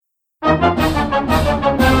Hello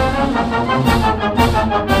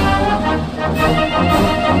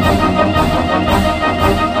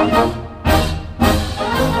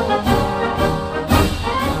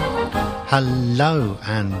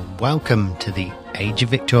and welcome to the Age of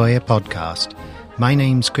Victoria podcast. My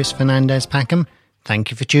name's Chris Fernandez Packham.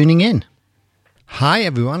 Thank you for tuning in. Hi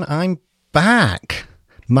everyone, I'm back.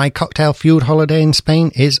 My cocktail-fueled holiday in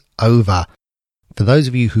Spain is over. For those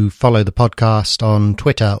of you who follow the podcast on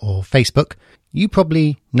Twitter or Facebook, you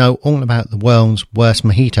probably know all about the world's worst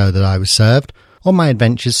mojito that I was served or my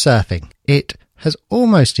adventures surfing. It has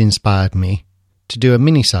almost inspired me to do a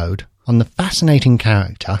mini-sode on the fascinating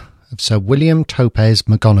character of Sir William Topes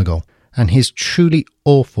McGonagall and his truly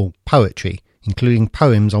awful poetry, including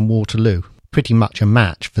poems on Waterloo. Pretty much a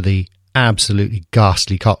match for the absolutely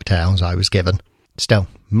ghastly cocktails I was given. Still,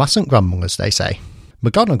 mustn't grumble, as they say.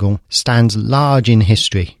 McGonagall stands large in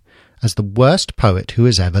history as the worst poet who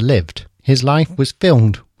has ever lived. His life was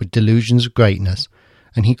filled with delusions of greatness,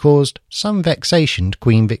 and he caused some vexation to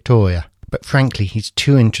Queen Victoria. But frankly, he's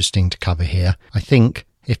too interesting to cover here. I think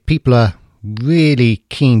if people are really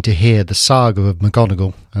keen to hear the saga of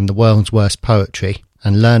McGonagall and the world's worst poetry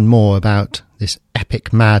and learn more about this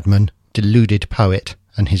epic madman, deluded poet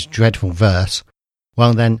and his dreadful verse,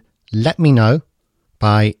 well then let me know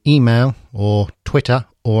by email or Twitter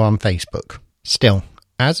or on Facebook. Still,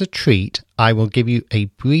 as a treat, I will give you a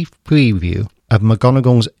brief preview of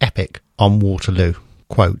McGonagall's epic on Waterloo.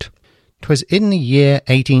 Quote, "'Twas in the year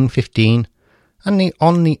 1815, and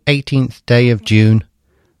on the 18th day of June,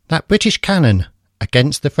 that British cannon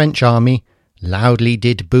against the French army loudly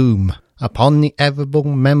did boom upon the ever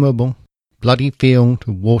memorable bloody field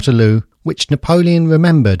of Waterloo, which Napoleon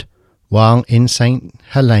remembered while in St.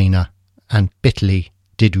 Helena, and bitterly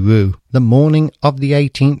did rue. The morning of the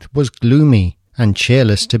 18th was gloomy and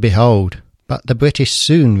cheerless to behold, but the British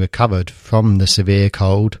soon recovered from the severe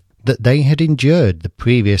cold that they had endured the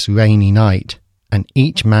previous rainy night, and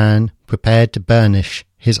each man prepared to burnish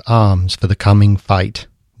his arms for the coming fight.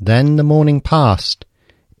 Then the morning passed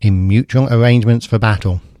in mutual arrangements for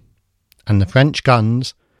battle, and the French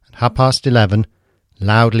guns at 11:30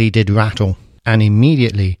 loudly did rattle, and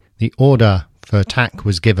immediately the order for attack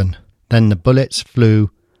was given. Then the bullets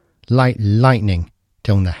flew like lightning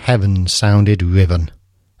till the heavens sounded riven."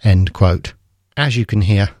 End quote. As you can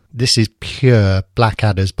hear, this is pure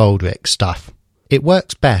Blackadder's Baldric stuff. It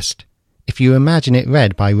works best if you imagine it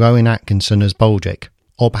read by Rowan Atkinson as Baldric,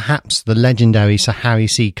 or perhaps the legendary Sir Harry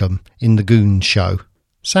Seacombe in The Goons Show.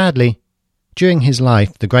 Sadly, during his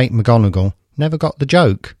life, the great McGonagall never got the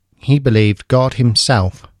joke. He believed God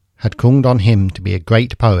himself had called on him to be a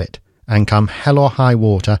great poet, and come hell or high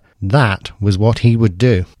water, that was what he would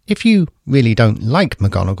do. If you really don't like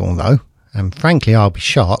McGonagall, though, and frankly I'll be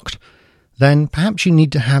shocked, then perhaps you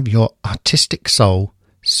need to have your artistic soul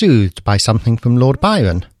soothed by something from Lord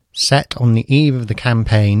Byron, set on the eve of the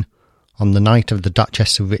campaign on the night of the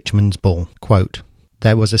Duchess of Richmond's ball. Quote,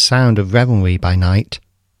 "There was a sound of revelry by night,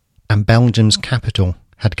 and Belgium's capital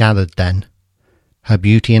had gathered then, her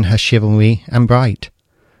beauty and her chivalry and bright.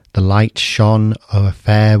 The light shone o'er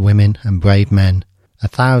fair women and brave men,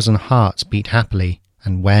 1,000 hearts beat happily,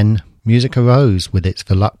 and when music arose with its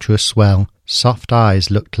voluptuous swell, soft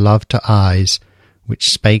eyes looked love to eyes, which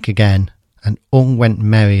spake again, and all went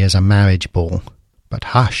merry as a marriage ball. But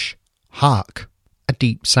hush, hark! A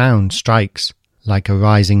deep sound strikes like a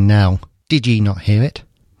rising knell. Did ye not hear it?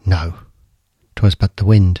 No, 'twas but the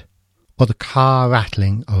wind, or the car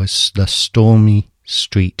rattling o'er the stormy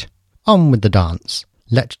street. On with the dance,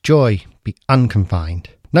 let joy be unconfined.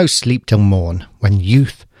 No sleep till morn, when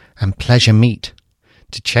youth and pleasure meet,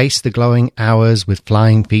 to chase the glowing hours with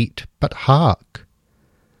flying feet. But hark!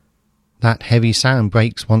 That heavy sound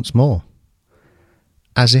breaks once more,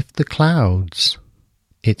 as if the clouds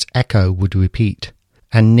its echo would repeat,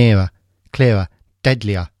 and nearer, clearer,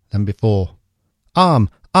 deadlier than before. Arm,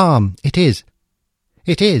 arm, it is!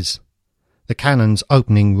 The cannon's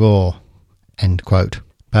opening roar." End quote.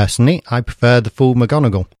 Personally, I prefer the full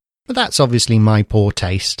McGonagall, but that's obviously my poor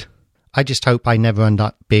taste. I just hope I never end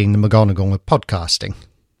up being the McGonagall of podcasting.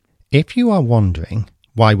 If you are wondering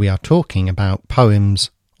why we are talking about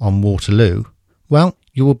poems on Waterloo, well,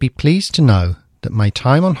 you will be pleased to know that my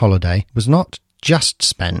time on holiday was not just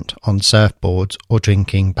spent on surfboards or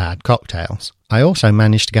drinking bad cocktails. I also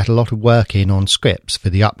managed to get a lot of work in on scripts for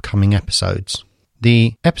the upcoming episodes.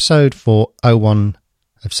 The episode for 01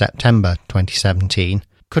 of September 2017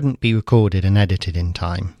 couldn't be recorded and edited in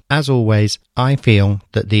time. As always, I feel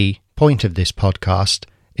that the point of this podcast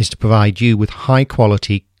is to provide you with high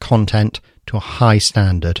quality content to a high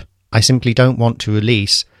standard. I simply don't want to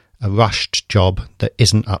release a rushed job that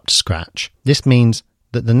isn't up to scratch. This means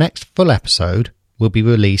that the next full episode will be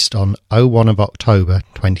released on 01 of October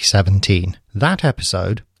 2017. That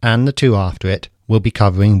episode, and the two after it, will be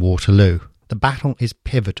covering Waterloo. The battle is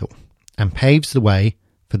pivotal and paves the way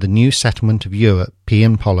for the new settlement of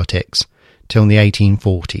European politics till the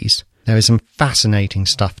 1840s. There is some fascinating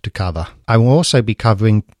stuff to cover. I will also be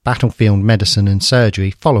covering battlefield medicine and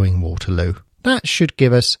surgery following Waterloo. That should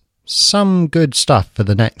give us some good stuff for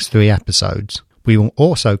the next 3 episodes. We will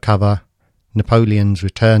also cover Napoleon's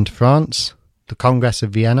return to France, the Congress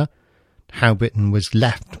of Vienna, how Britain was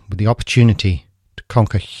left with the opportunity to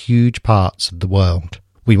conquer huge parts of the world.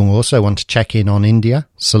 We will also want to check in on India,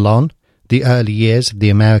 Ceylon, the early years of the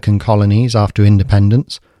American colonies after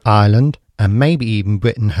independence, Ireland, and maybe even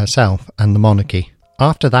Britain herself and the monarchy.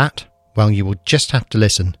 After that, well, you will just have to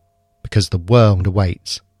listen, because the world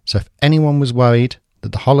awaits. So if anyone was worried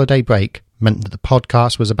that the holiday break meant that the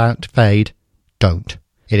podcast was about to fade, don't.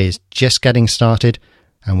 It is just getting started,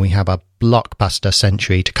 and we have a blockbuster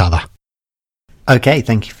century to cover. Okay,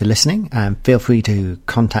 thank you for listening, and feel free to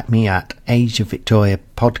contact me at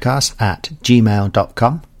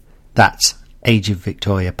ageofvictoriapodcast@gmail.com. That's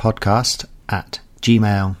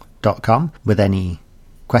ageofvictoriapodcast@gmail.com with any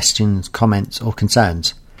questions, comments or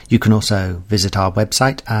concerns. You can also visit our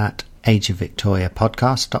website at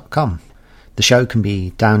ageofvictoriapodcast.com. The show can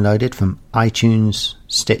be downloaded from iTunes,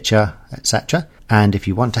 Stitcher, etc. And if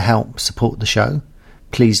you want to help support the show,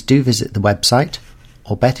 please do visit the website,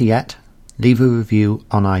 or better yet, leave a review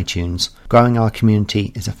on iTunes. Growing our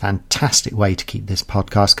community is a fantastic way to keep this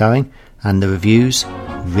podcast going, and the reviews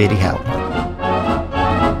really help.